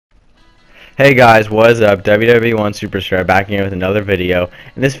Hey guys, what's up? WWE1 Superstar back here with another video.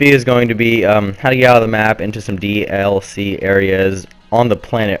 And this video is going to be how to get out of the map into some DLC areas on the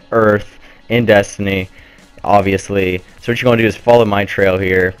planet Earth in Destiny, obviously. So what you're going to do is follow my trail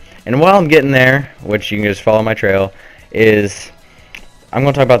here. And while I'm getting there, which you can just follow my trail, is I'm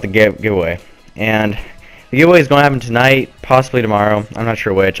going to talk about the giveaway. And the giveaway is going to happen tonight, possibly tomorrow. I'm not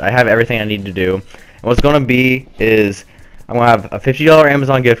sure which. I have everything I need to do. And what's going to be is I'm going to have a $50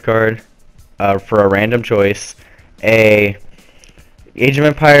 Amazon gift card. For a random choice, a Age of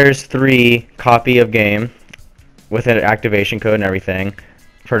Empires 3 copy of game with an activation code and everything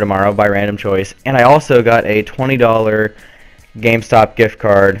for tomorrow by random choice, and I also got a $20 GameStop gift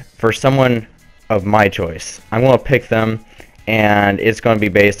card for someone of my choice. I'm going to pick them, and it's going to be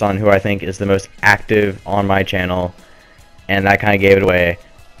based on who I think is the most active on my channel, and that kind of gave it away,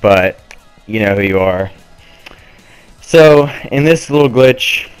 but you know who you are. So in this little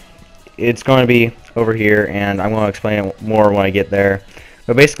glitch, it's going to be over here, and I'm going to explain it more when I get there.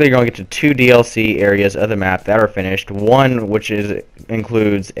 But basically, you're going to get to two DLC areas of the map that are finished. One, which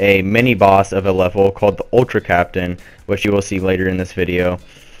includes a mini boss of a level called the Ultra Captain, which you will see later in this video.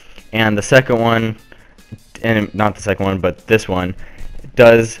 And the second one, and not the second one, but this one,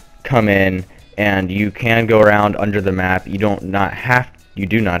 does come in, and you can go around under the map. You do not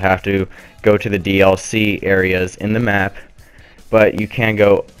have to go to the DLC areas in the map, but you can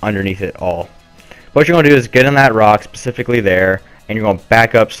go underneath it all. What you're going to do is get on that rock, specifically there, and you're going to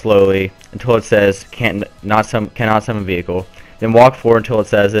back up slowly until it says cannot summon vehicle. Then walk forward until it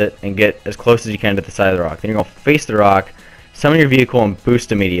says it, and get as close as you can to the side of the rock. Then you're going to face the rock, summon your vehicle, and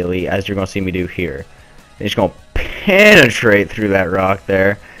boost immediately, as you're going to see me do here. Then you're just going to penetrate through that rock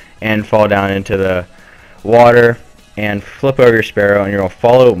there, and fall down into the water, and flip over your Sparrow, and you're going to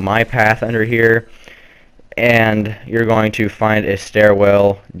follow my path under here, and you're going to find a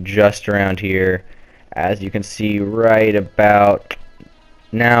stairwell just around here, as you can see right about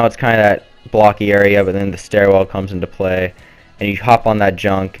now. It's kind of that blocky area, but then the stairwell comes into play, and you hop on that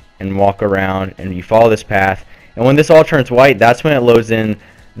junk and walk around, and you follow this path, and when this all turns white, that's when it loads in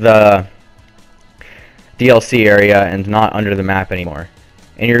the DLC area and not under the map anymore.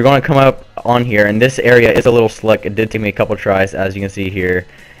 And you're going to come up on here, and this area is a little slick. It did take me a couple tries, as you can see here,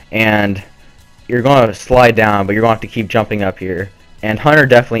 and you're going to slide down, but you're going to have to keep jumping up here. And Hunter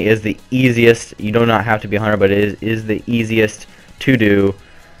definitely is the easiest. You do not have to be Hunter, but it is the easiest to do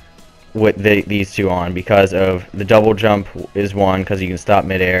with these two on, because of the double jump is one, because you can stop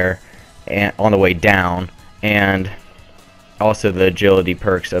midair and on the way down, and also the agility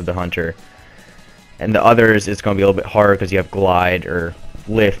perks of the Hunter. And the others, it's going to be a little bit harder because you have glide or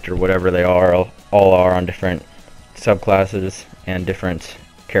lift or whatever they are, all are on different subclasses and different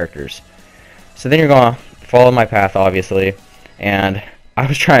characters. So then you're going to follow my path, obviously, and I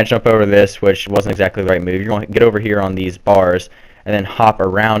was trying to jump over this, which wasn't exactly the right move. You're going to get over here on these bars and then hop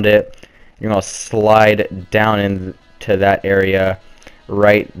around it. You're going to slide down into that area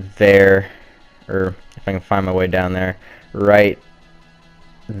right there, or if I can find my way down there, right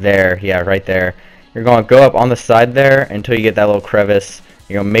there, yeah, right there. You're going to go up on the side there until you get that little crevice.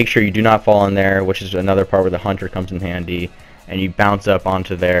 You're going to make sure you do not fall in there, which is another part where the Hunter comes in handy, and you bounce up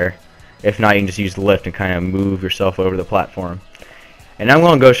onto there. If not, you can just use the lift and kind of move yourself over the platform. And I'm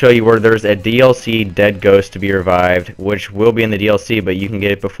going to go show you where there's a DLC dead ghost to be revived, which will be in the DLC, but you can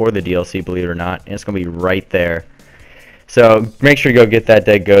get it before the DLC, believe it or not, and it's going to be right there. So make sure you go get that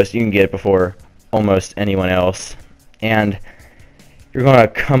dead ghost. You can get it before almost anyone else. And you're going to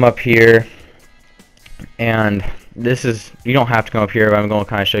come up here, and this is, you don't have to come up here, but I'm going to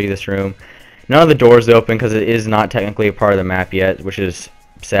kind of show you this room. None of the doors open because it is not technically a part of the map yet, which is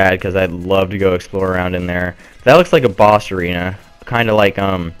sad because I'd love to go explore around in there. That looks like a boss arena, kind of like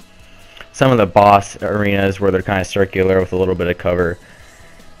some of the boss arenas where they're kind of circular with a little bit of cover.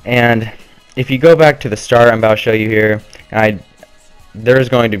 And if you go back to the start, I'm about to show you here, there's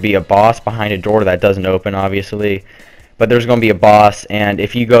going to be a boss behind a door that doesn't open, obviously, but there's going to be a boss, and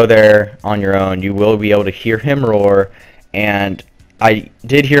if you go there on your own, you will be able to hear him roar. And I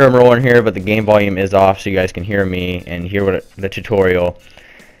did hear him roar in here, but the game volume is off, so you guys can hear me and hear the tutorial.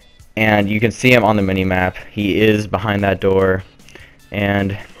 And you can see him on the mini-map. He is behind that door.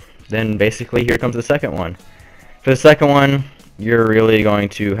 And then basically here comes the second one. For the second one, you're really going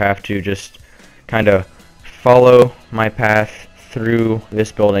to have to just kind of follow my path through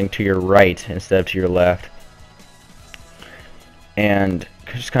this building to your right instead of to your left. And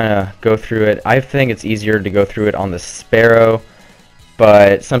just kind of go through it. I think it's easier to go through it on the Sparrow,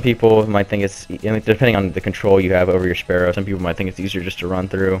 but some people might think it's, depending on the control you have over your Sparrow, some people might think it's easier just to run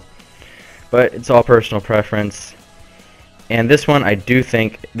through. But it's all personal preference. And this one, I do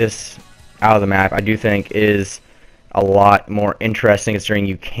think this out of the map, I do think is a lot more interesting, considering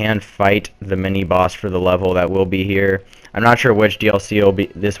you can fight the mini boss for the level that will be here. I'm not sure which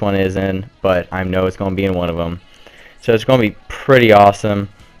DLC this one is in, but I know it's going to be in one of them. So it's going to be pretty awesome.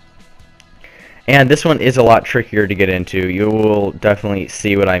 And this one is a lot trickier to get into. You will definitely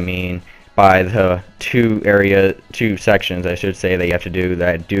see what I mean by the two sections, I should say, that you have to do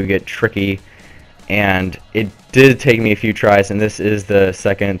that do get tricky. And it did take me a few tries, and this is the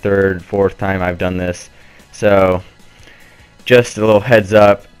second, third, fourth time I've done this. So just a little heads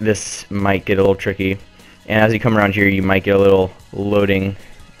up, this might get a little tricky. And as you come around here, you might get a little loading,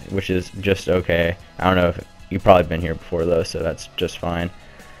 which is just okay. I don't know if you've probably been here before though, so that's just fine.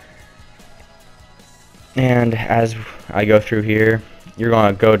 And as I go through here, you're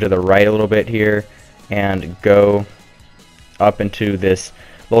going to go to the right a little bit here and go up into this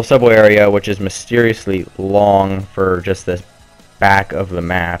little subway area, which is mysteriously long for just this back of the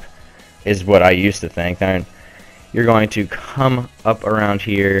map, is what I used to think. Then you're going to come up around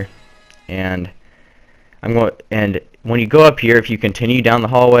here, and when you go up here, if you continue down the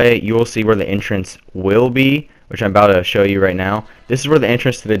hallway, you will see where the entrance will be, which I'm about to show you right now. This is where the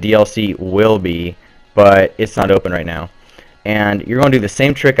entrance to the DLC will be, but it's not open right now. And you're going to do the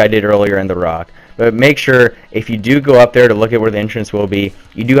same trick I did earlier in the rock. But make sure, if you do go up there to look at where the entrance will be,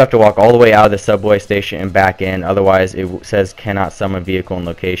 you do have to walk all the way out of the subway station and back in. Otherwise, it says cannot summon vehicle in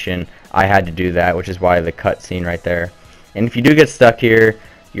location. I had to do that, which is why the cutscene right there. And if you do get stuck here,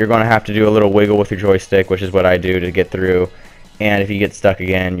 you're going to have to do a little wiggle with your joystick, which is what I do to get through. And if you get stuck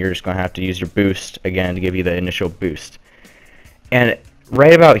again, you're just going to have to use your boost again to give you the initial boost. And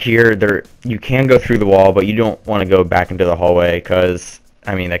right about here, you can go through the wall, but you don't want to go back into the hallway because,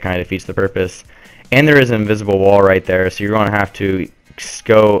 I mean, that kind of defeats the purpose. And there is an invisible wall right there, so you're going to have to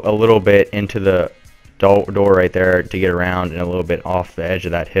go a little bit into the door right there to get around and a little bit off the edge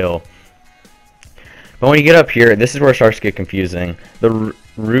of that hill. But when you get up here, this is where it starts to get confusing. The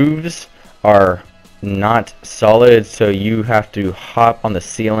roofs are not solid, so you have to hop on the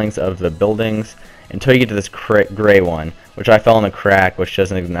ceilings of the buildings until you get to this gray one, which I fell in a crack, which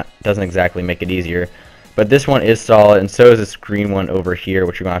doesn't exactly make it easier. But this one is solid, and so is this green one over here,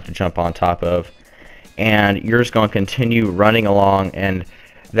 which you're going to have to jump on top of. And you're just going to continue running along, and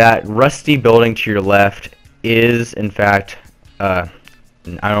that rusty building to your left is, in fact, I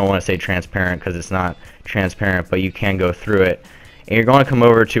don't want to say transparent because it's not transparent, but you can go through it. And you're going to come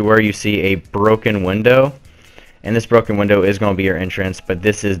over to where you see a broken window, and this broken window is going to be your entrance, but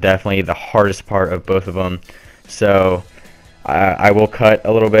this is definitely the hardest part of both of them. So I will cut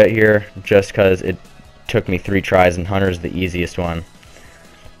a little bit here just because it took me 3 tries, and Hunter's the easiest one.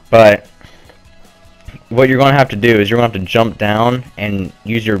 But what you're going to have to do is you're going to have to jump down and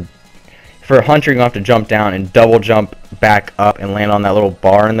use your... For Hunter, you're going to have to jump down and double jump back up and land on that little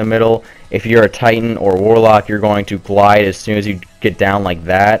bar in the middle. If you're a Titan or Warlock, you're going to glide as soon as you get down like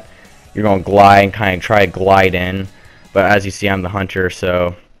that. You're going to glide and kind of try to glide in. But as you see, I'm the Hunter,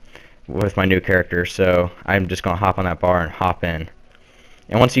 so with my new character, so I'm just going to hop on that bar and hop in.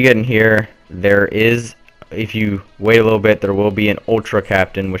 And once you get in here, there is, if you wait a little bit, there will be an Ultra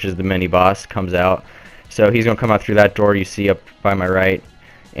Captain, which is the mini boss, comes out. So he's going to come out through that door you see up by my right,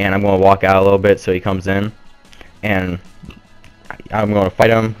 and I'm going to walk out a little bit so he comes in, and I'm going to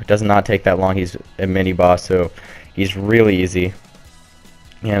fight him. It does not take that long. He's a mini boss, so he's really easy.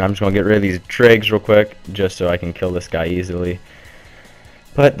 And I'm just going to get rid of these trigs real quick just so I can kill this guy easily.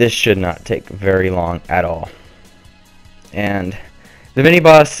 But this should not take very long at all. And the mini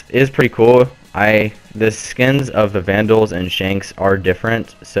boss is pretty cool. The skins of the Vandals and Shanks are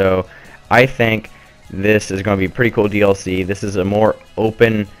different, so I think this is going to be pretty cool DLC. This is a more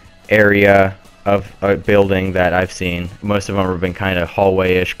open area of a building that I've seen. Most of them have been kind of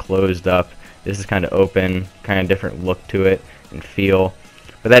hallway-ish, closed up. This is kind of open, kind of different look to it and feel.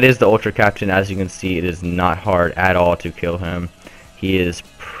 But that is the Ultra Captain. As you can see, it is not hard at all to kill him. He is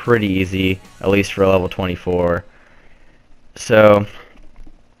pretty easy, at least for level 24. So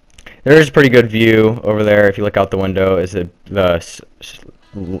there is a pretty good view over there. If you look out the window, is the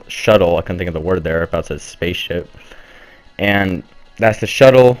shuttle. I couldn't think of the word there. About says spaceship, and that's the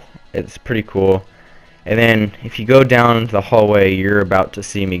shuttle. It's pretty cool. And then if you go down the hallway you're about to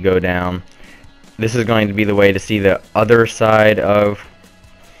see me go down, this is going to be the way to see the other side of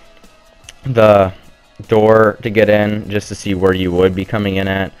the door to get in, just to see where you would be coming in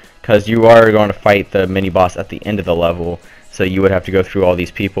at, because you are going to fight the mini boss at the end of the level, so you would have to go through all these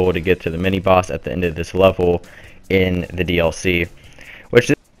people to get to the mini boss at the end of this level in the DLC.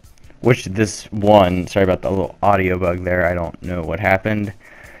 Which this one, sorry about the little audio bug there, I don't know what happened.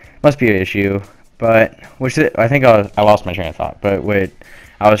 Must be an issue, but I think I lost my train of thought. But what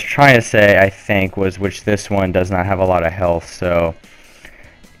I was trying to say, I think, was which this one does not have a lot of health, so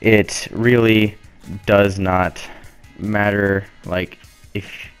it really does not matter. Like,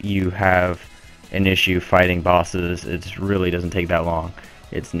 if you have an issue fighting bosses, it really doesn't take that long.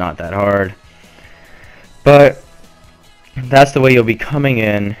 It's not that hard. But that's the way you'll be coming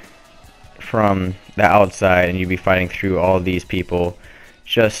in from the outside, and you'll be fighting through all of these people.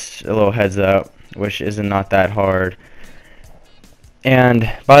 Just a little heads up, which isn't not that hard.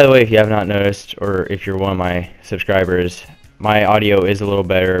 And by the way, if you have not noticed, or if you're one of my subscribers, my audio is a little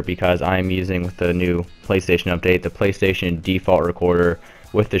better because I'm using, with the new PlayStation update, the PlayStation default recorder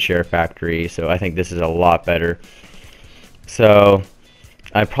with the Share Factory, so I think this is a lot better. So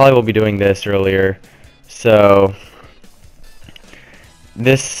I probably will be doing this earlier, so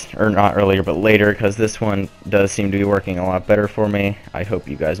this, or not earlier but later, because this one does seem to be working a lot better for me. I hope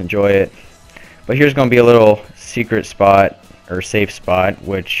you guys enjoy it. But here's going to be a little secret spot, or safe spot,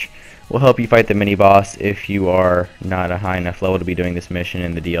 which will help you fight the mini boss if you are not a high enough level to be doing this mission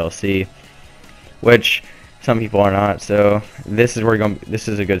in the DLC, which some people are not. So this is where this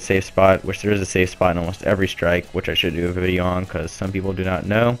is a good safe spot, which there is a safe spot in almost every strike, which I should do a video on because some people do not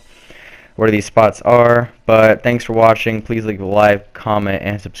know where these spots are. But thanks for watching. Please leave a like, comment,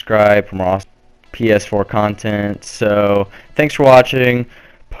 and subscribe for more awesome PS4 content. So thanks for watching.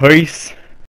 Peace.